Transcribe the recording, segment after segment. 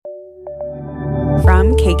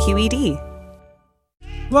from KQED.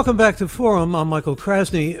 Welcome back to Forum. I'm Michael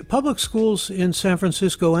Krasny. Public schools in San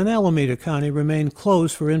Francisco and Alameda County remain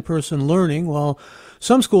closed for in-person learning, while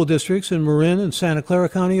some school districts in Marin and Santa Clara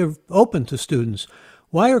County are open to students.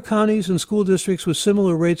 Why are counties and school districts with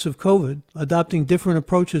similar rates of COVID adopting different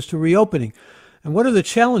approaches to reopening? And what are the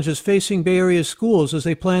challenges facing Bay Area schools as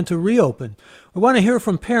they plan to reopen? We want to hear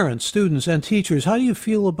from parents, students, and teachers. How do you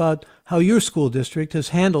feel about how your school district has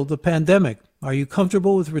handled the pandemic? Are you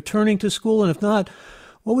comfortable with returning to school? And if not,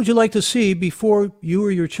 what would you like to see before you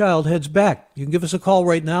or your child heads back? You can give us a call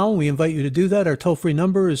right now. We invite you to do that. Our toll-free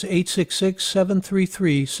number is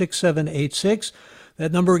 866-733-6786.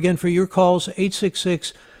 That number again for your calls,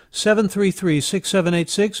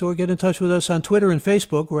 866-733-6786, or get in touch with us on Twitter and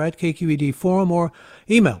Facebook. We're at KQED Forum, or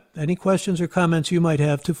email any questions or comments you might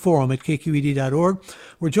have to forum@kqed.org.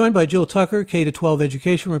 We're joined by Jill Tucker, K-12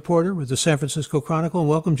 education reporter with the San Francisco Chronicle. And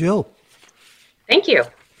welcome, Jill. Thank you.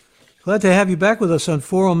 Glad to have you back with us on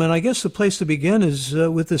Forum, and I guess the place to begin is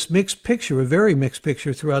with this mixed picture, a very mixed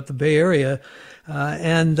picture throughout the Bay Area,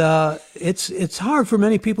 and it's hard for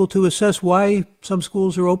many people to assess why some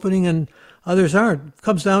schools are opening and others aren't. It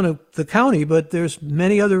comes down to the county, but there's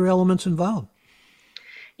many other elements involved.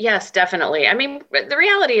 Yes, definitely. I mean, the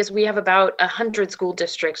reality is we have about 100 school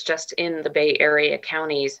districts just in the Bay Area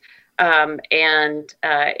counties, and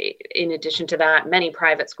in addition to that, many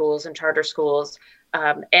private schools and charter schools.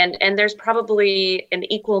 And there's probably an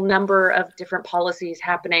equal number of different policies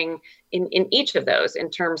happening in each of those in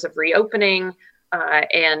terms of reopening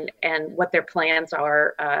and what their plans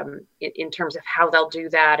are in terms of how they'll do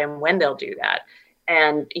that and when they'll do that.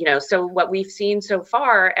 And, so what we've seen so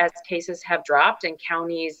far as cases have dropped and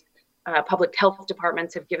counties, public health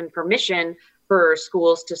departments have given permission for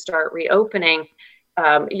schools to start reopening,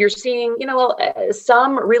 you're seeing,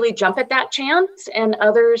 some really jump at that chance and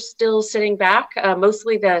others still sitting back.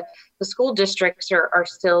 Mostly the school districts are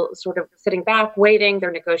still sort of sitting back, waiting.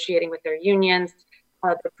 They're negotiating with their unions.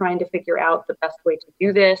 They're trying to figure out the best way to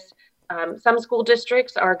do this. Some school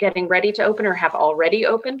districts are getting ready to open or have already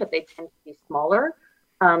opened, but they tend to be smaller.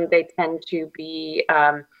 They tend to be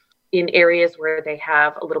in areas where they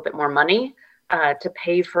have a little bit more money to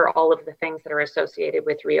pay for all of the things that are associated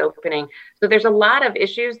with reopening. So there's a lot of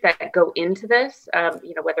issues that go into this,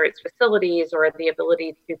 whether it's facilities or the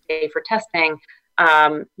ability to pay for testing,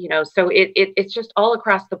 so it's just all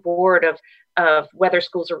across the board of whether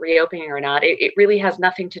schools are reopening or not. It really has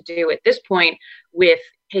nothing to do at this point with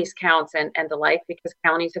case counts and the like, because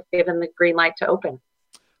counties have given the green light to open.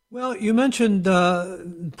 Well, you mentioned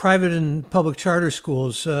private and public charter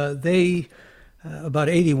schools. They about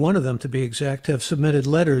 81 of them, to be exact, have submitted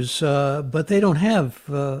letters, but they don't have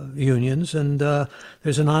unions. And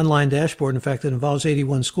there's an online dashboard, in fact, that involves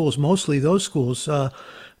 81 schools, mostly those schools,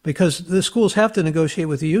 because the schools have to negotiate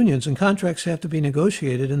with the unions and contracts have to be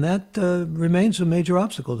negotiated. And that remains a major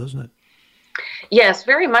obstacle, doesn't it? Yes,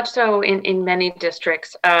 very much so in many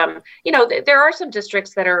districts. There are some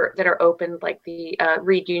districts that are open, like the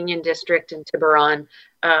Reed Union District in Tiburon,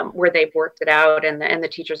 where they've worked it out and the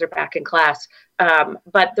teachers are back in class.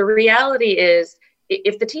 But the reality is,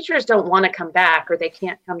 if the teachers don't want to come back or they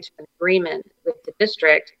can't come to an agreement with the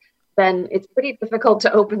district, then it's pretty difficult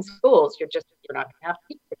to open schools. You're not going to have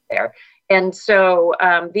teachers there. And so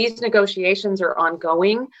these negotiations are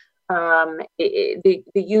ongoing. The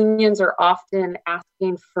unions are often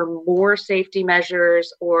asking for more safety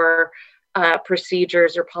measures or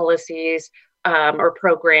procedures or policies or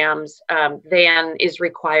programs than is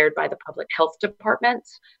required by the public health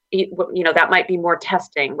departments. That might be more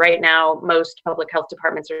testing. Right now, most public health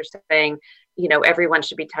departments are saying, everyone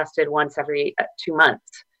should be tested once every 2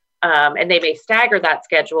 months. And they may stagger that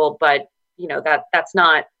schedule, but that's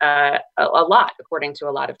not a lot, according to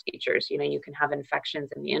a lot of teachers. You can have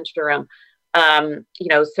infections in the interim. So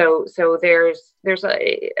there's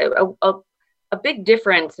a big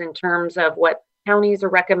difference in terms of what counties are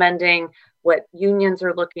recommending, what unions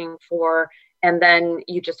are looking for, and then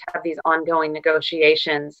you just have these ongoing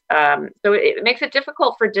negotiations. So it makes it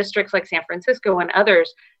difficult for districts like San Francisco and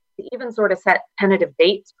others to even sort of set tentative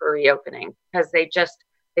dates for reopening, because they just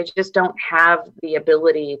don't have the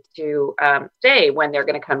ability to say when they're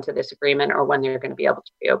going to come to this agreement or when they're going to be able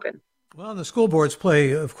to reopen. Well, the school boards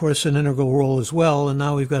play, of course, an integral role as well. And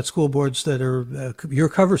now we've got school boards that are your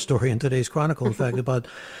cover story in today's Chronicle, in fact, about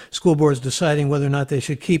school boards deciding whether or not they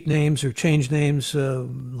should keep names or change names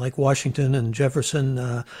like Washington and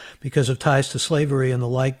Jefferson because of ties to slavery and the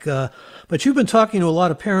like. But you've been talking to a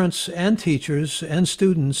lot of parents and teachers and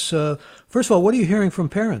students. First of all, what are you hearing from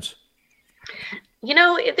parents?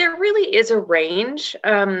 There really is a range.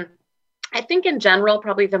 I think in general,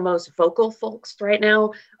 probably the most vocal folks right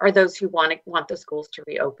now are those who want the schools to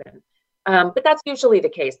reopen. But that's usually the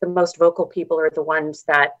case. The most vocal people are the ones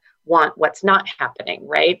that want what's not happening,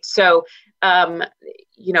 right? So,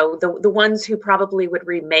 the ones who probably would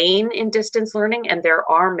remain in distance learning, and there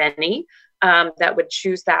are many that would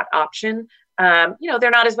choose that option,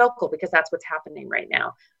 they're not as vocal because that's what's happening right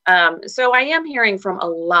now. So I am hearing from a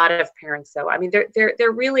lot of parents, though. I mean,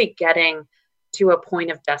 they're really getting to a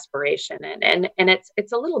point of desperation, and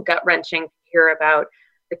it's a little gut wrenching to hear about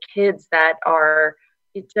the kids that are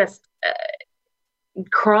just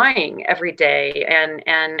crying every day.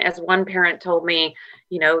 And as one parent told me,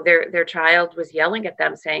 their child was yelling at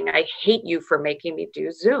them saying, "I hate you for making me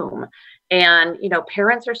do Zoom." And,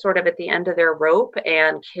 parents are sort of at the end of their rope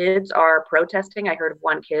and kids are protesting. I heard of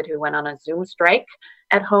one kid who went on a Zoom strike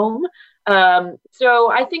at home. So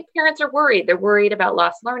I think parents are worried. They're worried about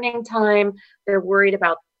lost learning time. They're worried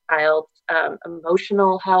about the child's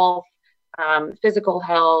emotional health, physical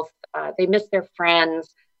health. They miss their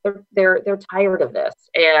friends. They're tired of this,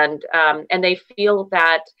 and they feel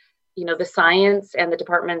that the science and the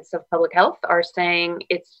departments of public health are saying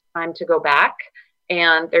it's time to go back,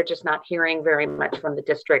 and they're just not hearing very much from the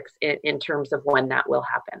districts in terms of when that will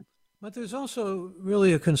happen. But there's also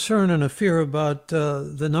really a concern and a fear about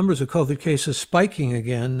the numbers of COVID cases spiking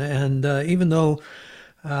again, and even though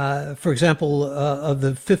for example, of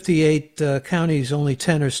the 58 counties, only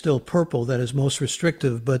 10 are still purple, that is most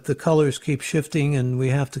restrictive, but the colors keep shifting and we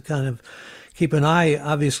have to kind of keep an eye,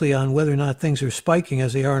 obviously, on whether or not things are spiking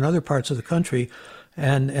as they are in other parts of the country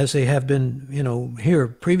and as they have been, here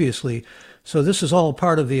previously. So this is all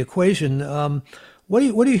part of the equation. What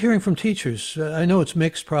are you hearing from teachers? I know it's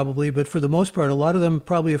mixed probably, but for the most part, a lot of them are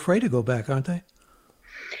probably afraid to go back, aren't they?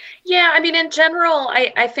 Yeah, I mean, in general,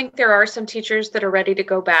 I think there are some teachers that are ready to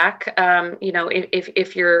go back.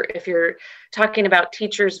 If you're talking about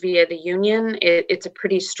teachers via the union, it's a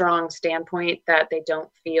pretty strong standpoint that they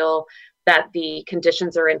don't feel that the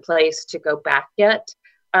conditions are in place to go back yet.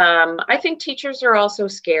 I think teachers are also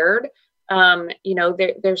scared.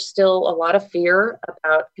 There's still a lot of fear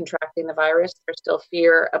about contracting the virus. There's still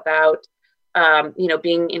fear about,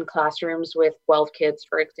 being in classrooms with 12 kids,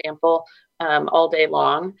 for example, all day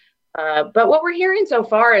long. But what we're hearing so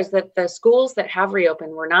far is that the schools that have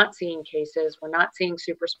reopened, we're not seeing cases. We're not seeing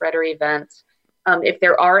super spreader events. If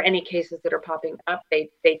there are any cases that are popping up, they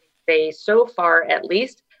so far at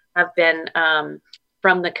least have been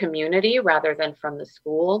from the community rather than from the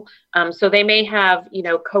school. So they may have,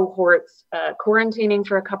 cohorts quarantining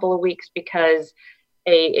for a couple of weeks because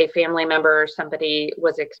a family member or somebody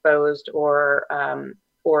was exposed or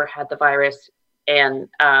had the virus and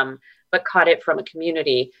but caught it from a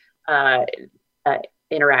community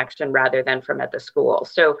interaction rather than from at the school.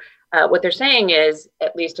 So what they're saying is,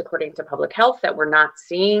 at least according to public health, that we're not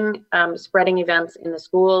seeing spreading events in the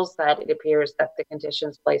schools, that it appears that the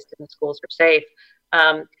conditions placed in the schools are safe.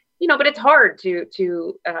 But it's hard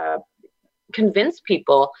to convince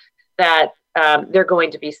people that they're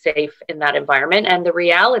going to be safe in that environment. And the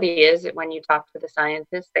reality is that when you talk to the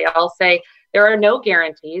scientists, they all say there are no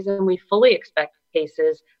guarantees, and we fully expect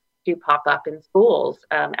cases to pop up in schools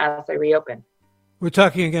as they reopen. We're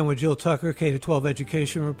talking again with Jill Tucker, K-12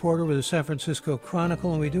 education reporter with the San Francisco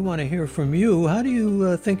Chronicle, and we do want to hear from you. How do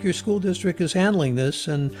you think your school district is handling this?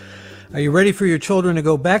 And are you ready for your children to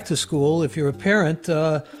go back to school? If you're a parent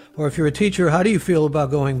or if you're a teacher, how do you feel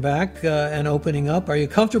about going back and opening up? Are you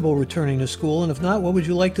comfortable returning to school? And if not, what would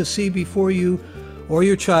you like to see before you or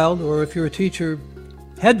your child, or if you're a teacher,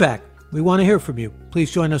 head back? We want to hear from you.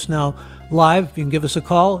 Please join us now live. You can give us a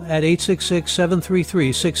call at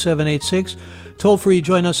 866-733-6786. Toll free,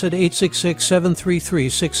 join us at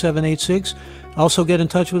 866-733-6786. Also get in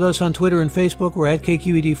touch with us on Twitter and Facebook. We're at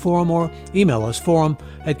KQED Forum, or email us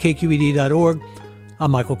forum@kqed.org.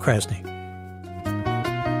 I'm Michael Krasny.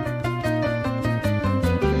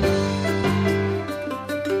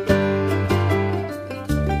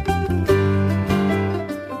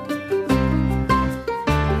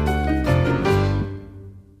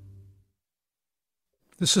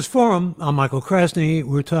 This is Forum. I'm Michael Krasny.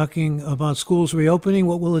 We're talking about schools reopening.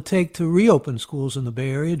 What will it take to reopen schools in the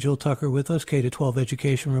Bay Area? Jill Tucker with us, K-12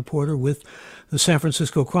 education reporter with the San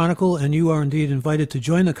Francisco Chronicle, and you are indeed invited to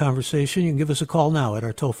join the conversation. You can give us a call now at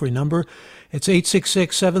our toll-free number. It's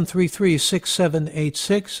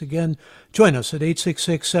 866-733-6786. Again, join us at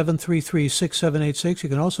 866-733-6786. You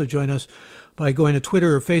can also join us by going to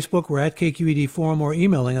Twitter or Facebook. We're at KQED Forum, or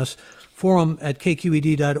emailing us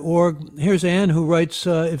forum@kqed.org. Here's Ann, who writes,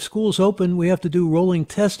 if schools open, we have to do rolling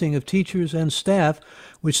testing of teachers and staff,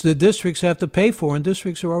 which the districts have to pay for, and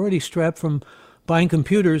districts are already strapped from buying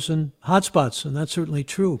computers and hotspots, and that's certainly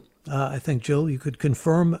true. I think, Jill, you could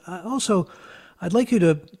confirm. Also, I'd like you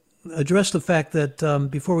to address the fact that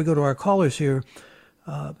before we go to our callers here,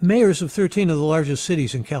 mayors of 13 of the largest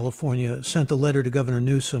cities in California sent a letter to Governor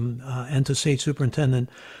Newsom and to State Superintendent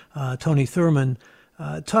Tony Thurmond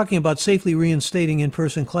talking about safely reinstating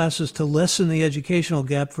in-person classes to lessen the educational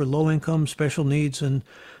gap for low-income, special needs, and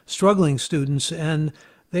struggling students. And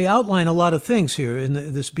they outline a lot of things here in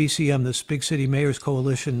this BCM, this Big City Mayors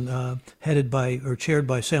Coalition, headed by or chaired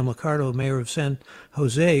by Sam Liccardo, mayor of San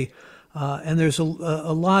Jose. And there's a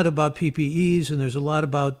lot about PPEs, and there's a lot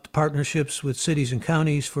about partnerships with cities and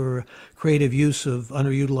counties for creative use of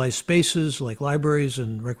underutilized spaces like libraries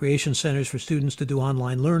and recreation centers for students to do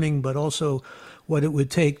online learning, but also what it would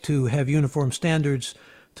take to have uniform standards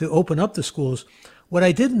to open up the schools. What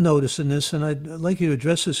I didn't notice in this, and I'd like you to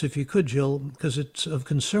address this if you could, Jill, because it's of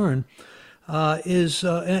concern,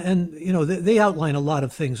 and you know, they outline a lot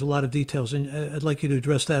of things, a lot of details, and I'd like you to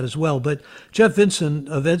address that as well. But Jeff Vincent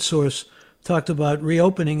of EdSource talked about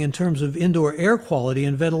reopening in terms of indoor air quality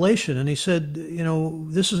and ventilation, and he said, you know,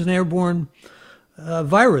 this is an airborne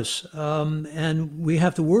virus, and we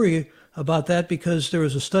have to worry about that because there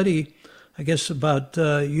was a study, I guess, about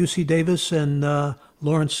UC Davis and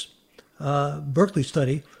Lawrence Berkeley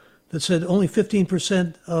study that said only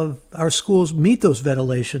 15% of our schools meet those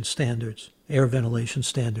ventilation standards, air ventilation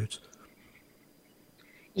standards.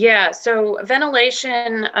 Yeah, so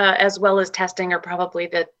ventilation as well as testing are probably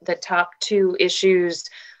the top two issues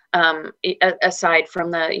aside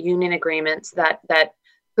from the union agreements that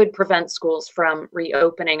could prevent schools from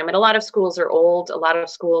reopening. I mean, a lot of schools are old, a lot of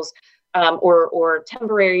schools or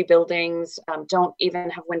temporary buildings don't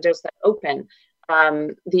even have windows that open.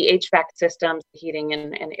 The HVAC systems, heating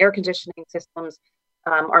and air conditioning systems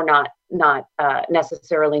are not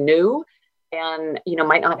necessarily new, and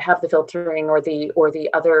might not have the filtering or the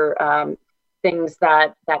other things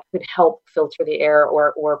that could help filter the air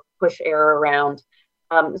or push air around.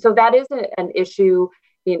 So that is an issue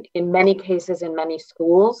in many cases in many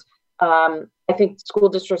schools. I think school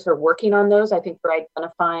districts are working on those. I think they're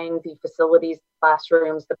identifying the facilities,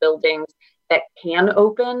 classrooms, the buildings that can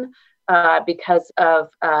open because of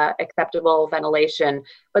acceptable ventilation.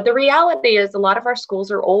 But the reality is a lot of our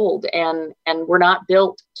schools are old and we're not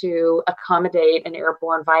built to accommodate an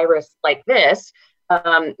airborne virus like this,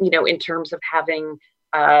 in terms of having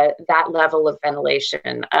that level of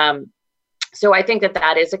ventilation. So I think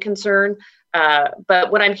that is a concern.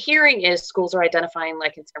 But what I'm hearing is schools are identifying,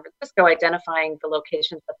 like in San Francisco, identifying the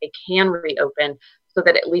locations that they can reopen so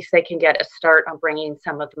that at least they can get a start on bringing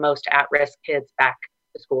some of the most at-risk kids back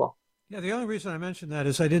to school. Yeah, the only reason I mentioned that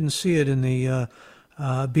is I didn't see it in the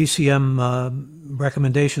BCM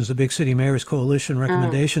recommendations, the Big City Mayors Coalition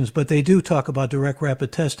recommendations, but they do talk about direct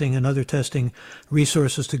rapid testing and other testing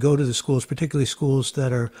resources to go to the schools, particularly schools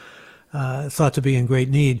that are thought to be in great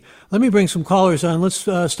need. Let me bring some callers on. Let's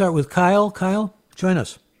start with Kyle. Kyle, join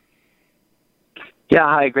us. Yeah,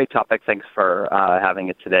 hi, great topic. Thanks for having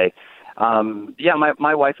it today.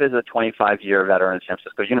 My wife is a 25-year veteran of San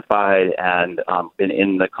Francisco Unified and been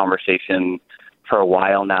in the conversation for a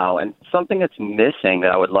while now. And something that's missing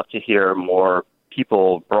that I would love to hear more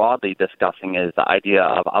people broadly discussing is the idea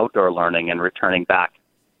of outdoor learning and returning back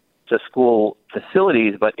to school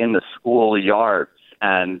facilities, but in the school yards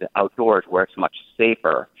and outdoors where it's much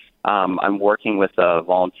safer. I'm working with as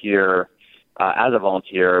a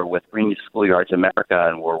volunteer with Green Schoolyards America,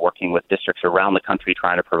 and we're working with districts around the country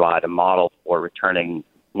trying to provide a model for returning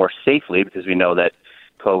more safely because we know that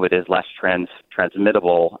COVID is less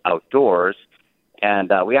transmittable outdoors.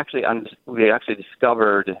 And we actually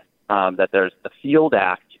discovered that there's the Field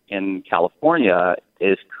Act in California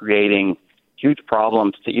is creating huge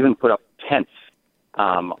problems to even put up tents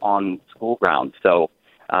on school grounds. So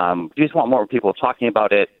we just want more people talking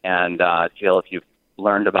about it. And Jill, if you've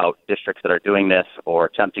learned about districts that are doing this or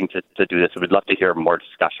attempting to do this, we'd love to hear more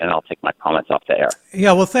discussion. I'll take my comments off the air.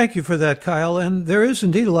 Yeah, well, thank you for that, Kyle. And there is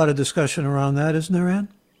indeed a lot of discussion around that, isn't there, Ann?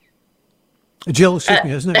 Jill, excuse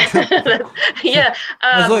me, isn't it? Yeah.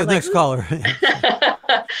 Next caller.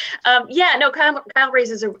 Kyle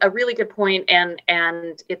raises a really good point, and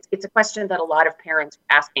it's a question that a lot of parents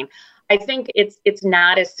are asking. I think it's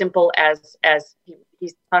not as simple as he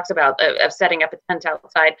talks about of setting up a tent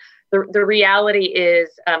outside. The reality is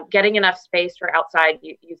getting enough space for outside.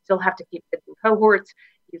 You still have to keep kids in cohorts.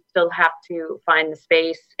 You still have to find the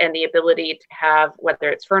space and the ability to have,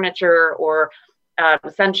 whether it's furniture or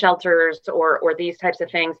sun shelters or these types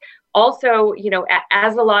of things. Also,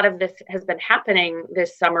 as a lot of this has been happening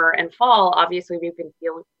this summer and fall, obviously we've been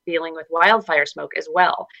dealing with wildfire smoke as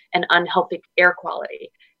well and unhealthy air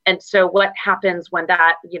quality. And so what happens when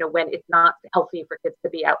that, when it's not healthy for kids to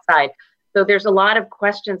be outside? So there's a lot of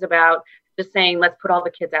questions about just saying, let's put all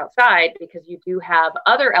the kids outside, because you do have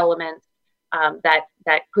other elements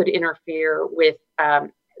that could interfere with,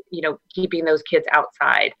 keeping those kids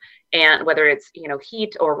outside, and whether it's,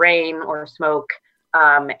 heat or rain or smoke,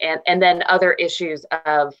 and then other issues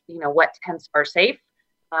of, what tents are safe.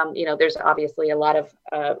 There's obviously a lot of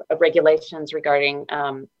regulations regarding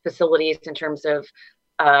facilities in terms of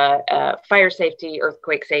fire safety,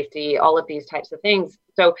 earthquake safety, all of these types of things.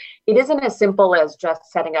 So it isn't as simple as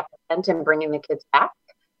just setting up a tent and bringing the kids back.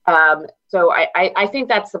 So I think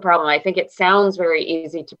that's the problem. I think it sounds very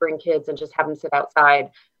easy to bring kids and just have them sit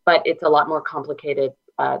outside, but it's a lot more complicated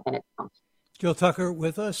than it sounds. Jill Tucker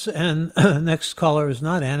with us, and next caller is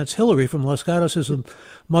not Ann, it's Hillary from Los Gatos, is a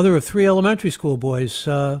mother of 3 elementary school boys.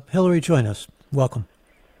 Hillary, join us. Welcome.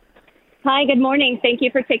 Hi, good morning. Thank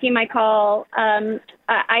you for taking my call.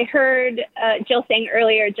 I heard Jill saying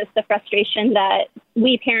earlier just the frustration that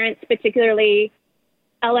we parents, particularly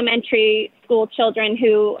elementary school children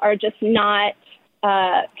who are just not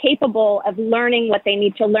capable of learning what they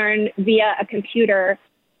need to learn via a computer,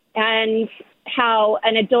 and how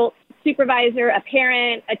an adult supervisor, a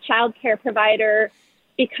parent, a child care provider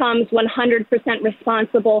becomes 100%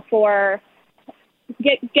 responsible for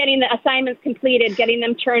getting the assignments completed, getting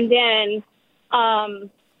them turned in.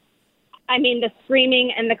 The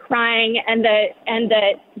screaming and the crying and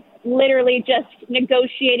the literally just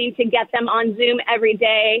negotiating to get them on Zoom every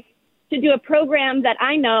day to do a program that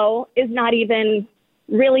I know is not even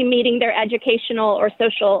really meeting their educational or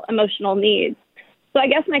social emotional needs. So I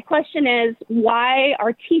guess my question is, why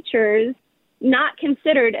are teachers not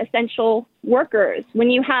considered essential workers when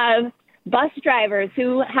you have bus drivers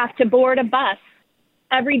who have to board a bus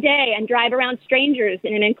every day and drive around strangers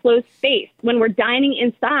in an enclosed space, when we're dining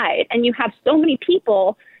inside and you have so many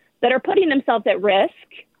people that are putting themselves at risk?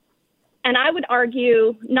 And I would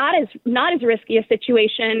argue not as risky a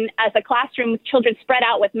situation as a classroom with children spread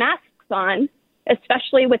out with masks on,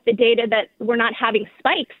 especially with the data that we're not having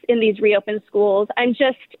spikes in these reopened schools. I'm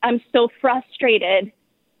so frustrated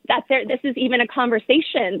that this is even a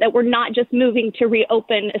conversation, that we're not just moving to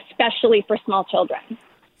reopen, especially for small children.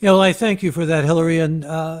 Yeah, well, I thank you for that, Hillary. And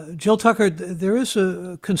Jill Tucker, there is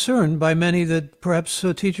a concern by many that perhaps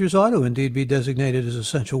teachers ought to indeed be designated as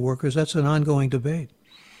essential workers. That's an ongoing debate.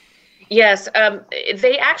 Yes,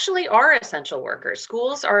 they actually are essential workers.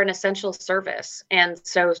 Schools are an essential service, and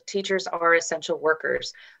so teachers are essential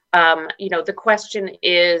workers. The question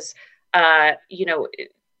is,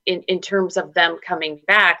 in terms of them coming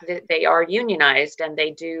back, they are unionized, and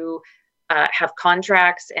they do have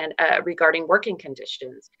contracts and regarding working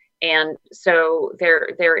conditions, and so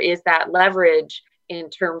there is that leverage in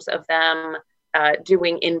terms of them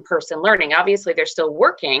doing in-person learning. Obviously, they're still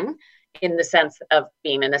working in the sense of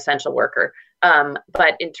being an essential worker.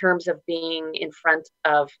 But in terms of being in front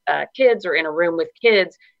of kids or in a room with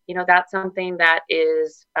kids, that's something that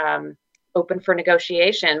is open for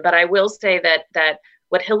negotiation. But I will say that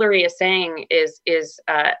what Hillary is saying is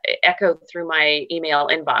echoed through my email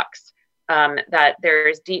inbox, that there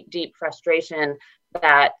is deep frustration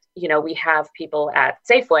that, we have people at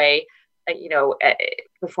Safeway,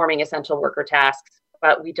 performing essential worker tasks,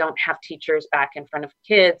 but we don't have teachers back in front of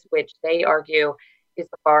kids, which they argue is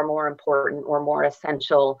a far more important or more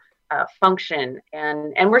essential function.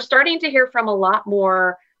 And we're starting to hear from a lot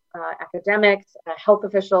more academics, health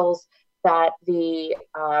officials, that the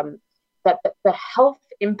health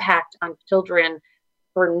impact on children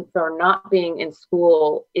for not being in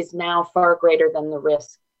school is now far greater than the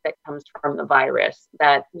risk that comes from the virus.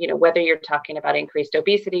 That, whether you're talking about increased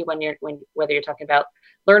obesity, whether you're talking about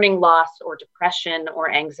learning loss or depression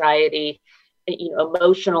or anxiety,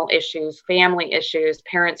 emotional issues, family issues,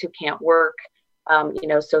 parents who can't work,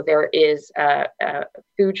 so there is a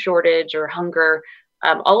food shortage or hunger.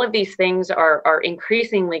 All of these things are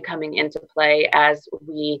increasingly coming into play as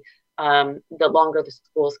we, the longer the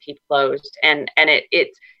schools keep closed, and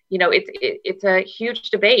it's a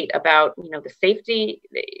huge debate about the safety.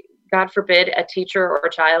 God forbid a teacher or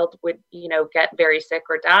a child would get very sick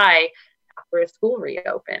or die after a school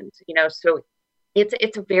reopened. So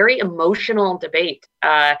it's a very emotional debate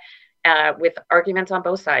with arguments on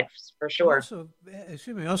both sides, for sure.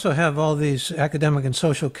 We also have all these academic and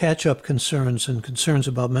social catch-up concerns and concerns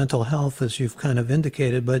about mental health, as you've kind of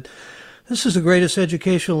indicated, but this is the greatest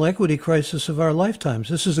educational equity crisis of our lifetimes.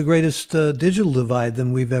 This is the greatest digital divide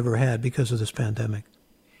than we've ever had because of this pandemic.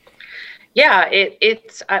 Yeah,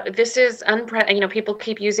 this is people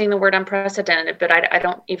keep using the word unprecedented, but I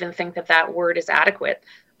don't even think that word is adequate.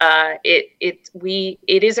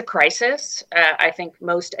 it is a crisis. I think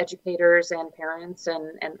most educators and parents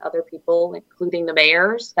and other people, including the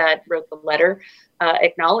mayors that wrote the letter,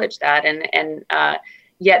 acknowledge that. And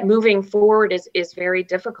yet moving forward is very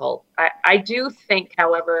difficult. I do think,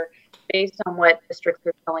 however, based on what districts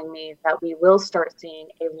are telling me, that we will start seeing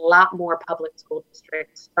a lot more public school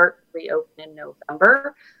districts start to reopen in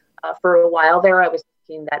November. For a while there, I was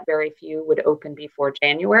thinking that very few would open before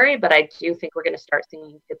January, but I do think we're going to start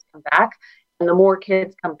seeing kids come back. And the more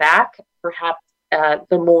kids come back, perhaps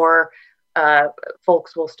the more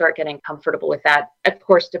folks will start getting comfortable with that, of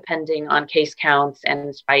course, depending on case counts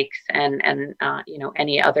and spikes and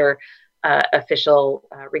any other official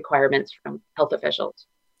requirements from health officials.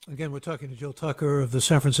 Again, we're talking to Jill Tucker of the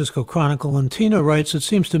San Francisco Chronicle, and Tina writes, it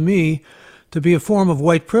seems to me to be a form of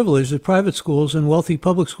white privilege that private schools and wealthy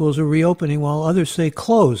public schools are reopening while others stay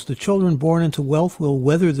closed. The children born into wealth will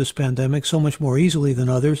weather this pandemic so much more easily than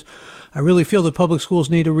others. I really feel that public schools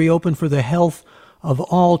need to reopen for the health of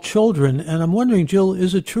all children. And I'm wondering, Jill,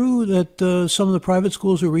 is it true that some of the private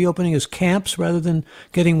schools are reopening as camps rather than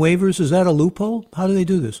getting waivers? Is that a loophole? How do they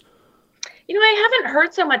do this? I haven't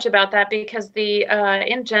heard so much about that because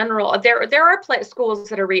in general, there are schools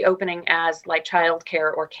that are reopening as like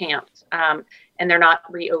childcare or camps, and they're not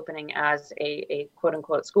reopening as a quote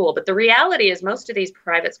unquote school. But the reality is most of these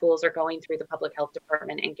private schools are going through the public health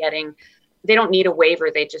department and they don't need a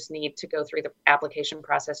waiver. They just need to go through the application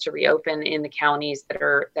process to reopen in the counties that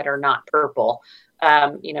are not purple.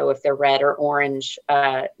 If they're red or orange,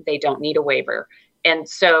 they don't need a waiver. And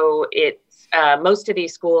so most of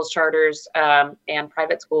these schools, charters, and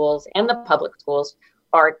private schools and the public schools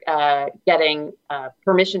are getting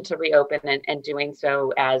permission to reopen and doing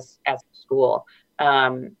so as a school.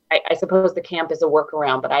 I suppose the camp is a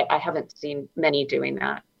workaround, but I haven't seen many doing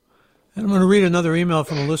that. And I'm going to read another email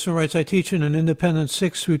from a listener who writes, I teach in an independent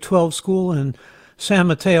 6 through 12 school in San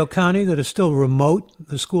Mateo County that is still remote.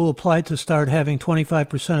 The school applied to start having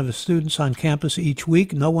 25% of its students on campus each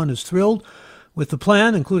week. No one is thrilled with the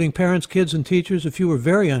plan, including parents, kids, and teachers. A few are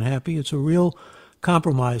very unhappy. It's a real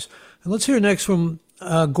compromise. And let's hear next from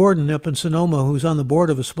Gordon up in Sonoma, who's on the board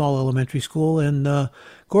of a small elementary school. And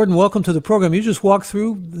Gordon, welcome to the program. You just walked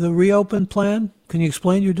through the reopen plan. Can you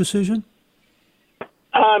explain your decision?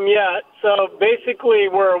 Yeah, so basically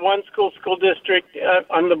we're a one-school district.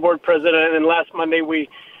 I'm the board president, and last Monday we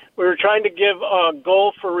were trying to give a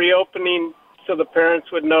goal for reopening so the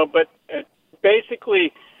parents would know. But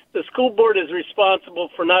basically, the school board is responsible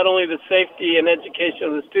for not only the safety and education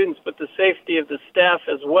of the students, but the safety of the staff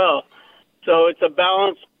as well. So it's a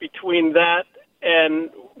balance between that and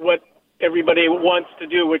what everybody wants to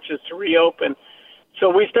do, which is to reopen. So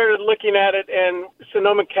we started looking at it, and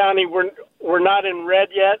Sonoma County, we're not in red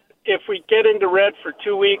yet. If we get into red for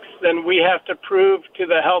 2 weeks, then we have to prove to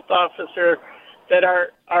the health officer that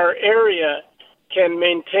our area can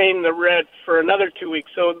maintain the red for another 2 weeks.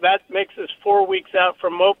 So that makes us 4 weeks out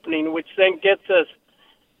from opening, which then gets us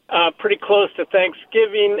pretty close to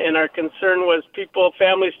Thanksgiving. And our concern was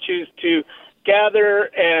families choose to gather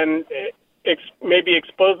and maybe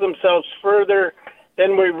expose themselves further.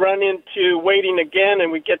 Then we run into waiting again,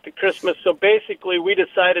 and we get to Christmas. So basically, we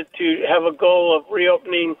decided to have a goal of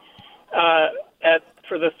reopening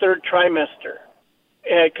for the third trimester,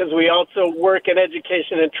 because we also work in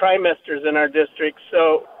education in trimesters in our district.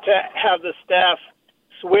 So to have the staff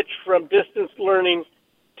switch from distance learning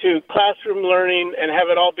to classroom learning and have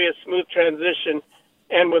it all be a smooth transition,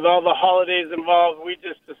 and with all the holidays involved, we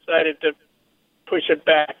just decided to push it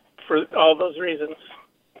back for all those reasons.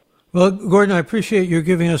 Well, Gordon, I appreciate you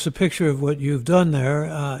giving us a picture of what you've done there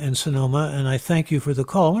in Sonoma, and I thank you for the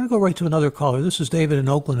call. I'm going to go right to another caller. This is David in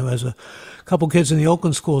Oakland, who has a couple kids in the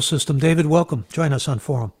Oakland school system. David, welcome. Join us on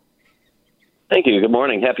Forum. Thank you. Good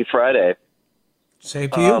morning. Happy Friday. Same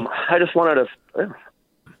to you. I just wanted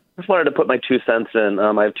to put my 2 cents in.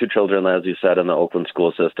 I have 2 children, as you said, in the Oakland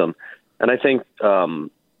school system, and I think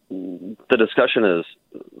the discussion is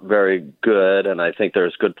very good, and I think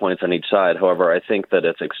there's good points on each side. However, I think that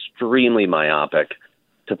it's extremely myopic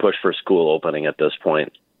to push for school opening at this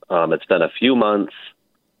point. It's been a few months.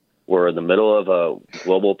 We're in the middle of a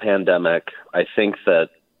global pandemic. I think that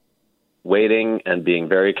waiting and being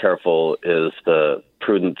very careful is the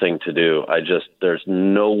prudent thing to do. There's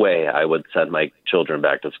no way I would send my children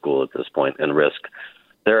back to school at this point and risk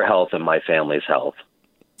their health and my family's health.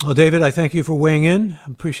 Well, David, I thank you for weighing in. I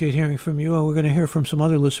appreciate hearing from you. And we're going to hear from some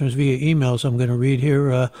other listeners via emails I'm going to read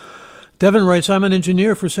here. Devin writes, I'm an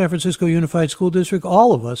engineer for San Francisco Unified School District.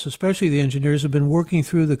 All of us, especially the engineers, have been working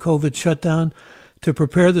through the COVID shutdown to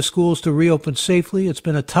prepare the schools to reopen safely. It's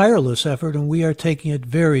been a tireless effort, and we are taking it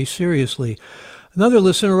very seriously. Another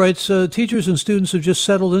listener writes, teachers and students have just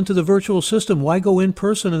settled into the virtual system. Why go in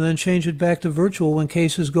person and then change it back to virtual when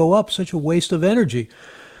cases go up? Such a waste of energy.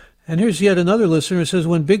 And here's yet another listener who says,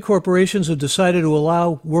 when big corporations have decided to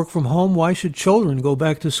allow work from home, why should children go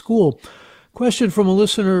back to school? Question from a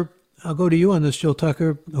listener, I'll go to you on this, Jill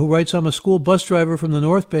Tucker, who writes, I'm a school bus driver from the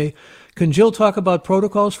North Bay. Can Jill talk about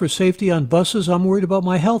protocols for safety on buses? I'm worried about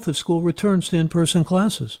my health if school returns to in-person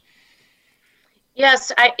classes.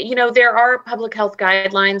 Yes, there are public health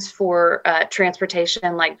guidelines for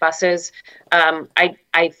transportation like buses.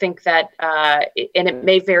 I think that, and it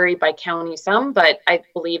may vary by county some, but I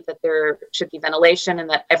believe that there should be ventilation and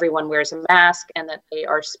that everyone wears a mask and that they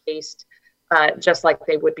are spaced just like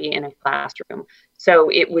they would be in a classroom. So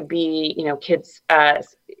it would be, kids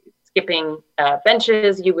skipping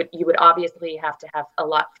benches. You would obviously have to have a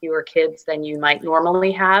lot fewer kids than you might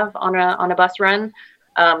normally have on a bus run.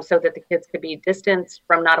 So that the kids could be distanced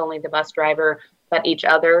from not only the bus driver, but each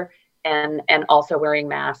other, and also wearing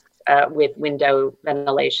masks with window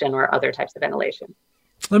ventilation or other types of ventilation.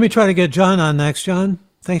 Let me try to get John on next. John,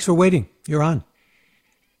 thanks for waiting. You're on.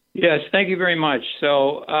 Yes, thank you very much.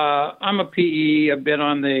 So I'm a PE. I've been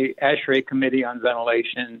on the ASHRAE committee on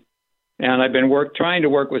ventilation, and I've been trying to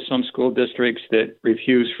work with some school districts that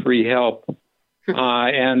refuse free help,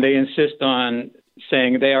 and they insist on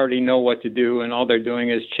saying they already know what to do, and all they're doing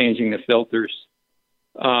is changing the filters,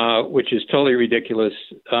 which is totally ridiculous.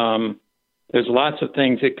 There's lots of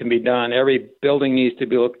things that can be done. Every building needs to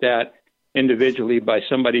be looked at individually by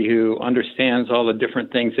somebody who understands all the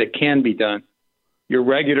different things that can be done. Your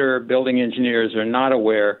regular building engineers are not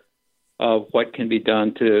aware of what can be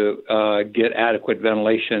done to get adequate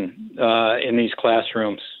ventilation in these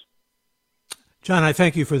classrooms. John, I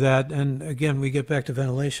thank you for that. And again, we get back to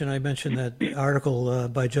ventilation. I mentioned that article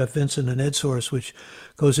by Jeff Vincent in EdSource, which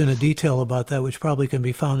goes into detail about that, which probably can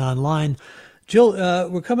be found online. Jill,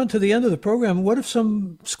 we're coming to the end of the program. What if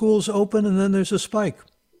some schools open and then there's a spike?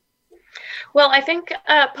 Well, I think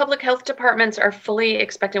public health departments are fully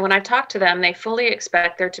expecting, when I've talked to them, they fully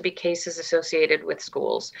expect there to be cases associated with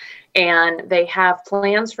schools. And they have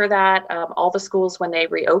plans for that. All the schools, when they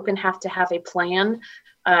reopen, have to have a plan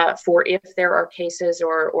for if there are cases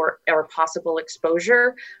or possible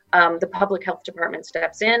exposure. The public health department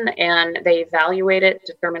steps in and they evaluate it,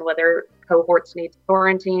 determine whether cohorts need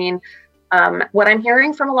quarantine. What I'm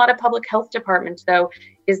hearing from a lot of public health departments, though,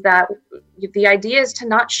 is that the idea is to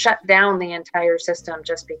not shut down the entire system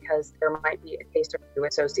just because there might be a case or two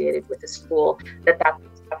associated with the school, that's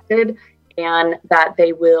expected, and that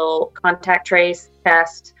they will contact trace,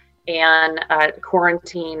 test, and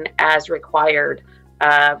quarantine as required.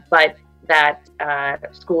 But that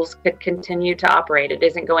schools could continue to operate. It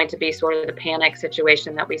isn't going to be sort of the panic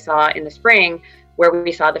situation that we saw in the spring, where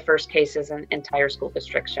we saw the first cases and entire school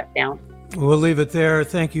districts shut down. We'll leave it there.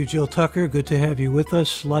 Thank you, Jill Tucker. Good to have you with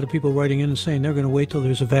us. A lot of people writing in and saying they're going to wait till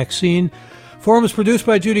there's a vaccine. Forum is produced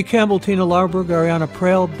by Judy Campbell, Tina Larberg, Ariana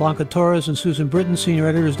Prale, Blanca Torres, and Susan Britton. Senior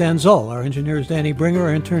editor is Dan Zoll. Our engineer is Danny Bringer.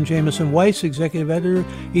 Our intern, Jameson Weiss. Executive editor,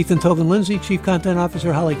 Ethan Togan-Lindsay. Chief Content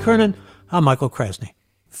Officer, Holly Kernan. I'm Michael Krasny.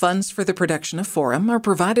 Funds for the production of Forum are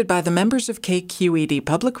provided by the members of KQED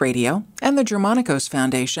Public Radio and the Germanicos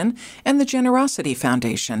Foundation and the Generosity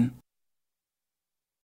Foundation.